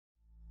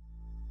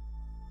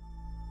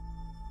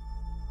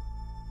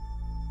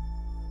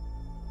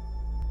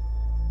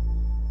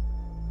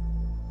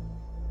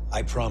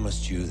I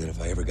promised you that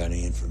if I ever got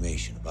any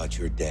information about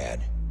your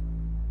dad,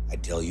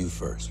 I'd tell you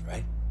first,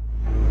 right?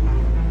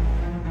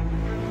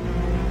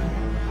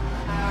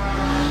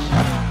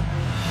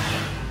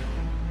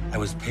 I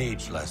was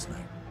paged last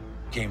night.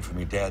 Came from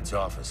your dad's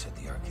office at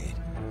the arcade.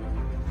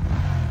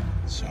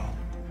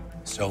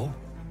 So?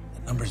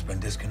 The number's been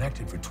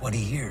disconnected for 20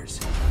 years.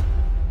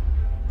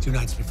 2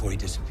 nights before he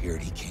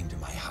disappeared, he came to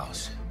my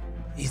house.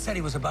 He said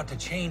he was about to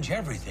change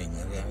everything.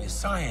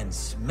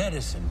 Science,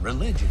 medicine,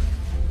 religion.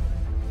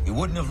 He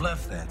wouldn't have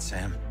left that,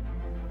 Sam.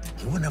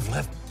 He wouldn't have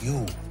left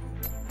you.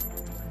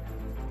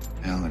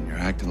 Alan, you're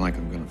acting like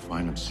I'm gonna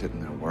find him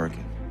sitting there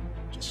working.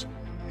 Just,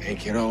 hey,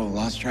 kiddo,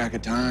 lost track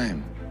of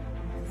time.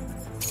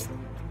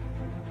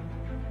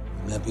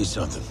 Wouldn't that be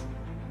something?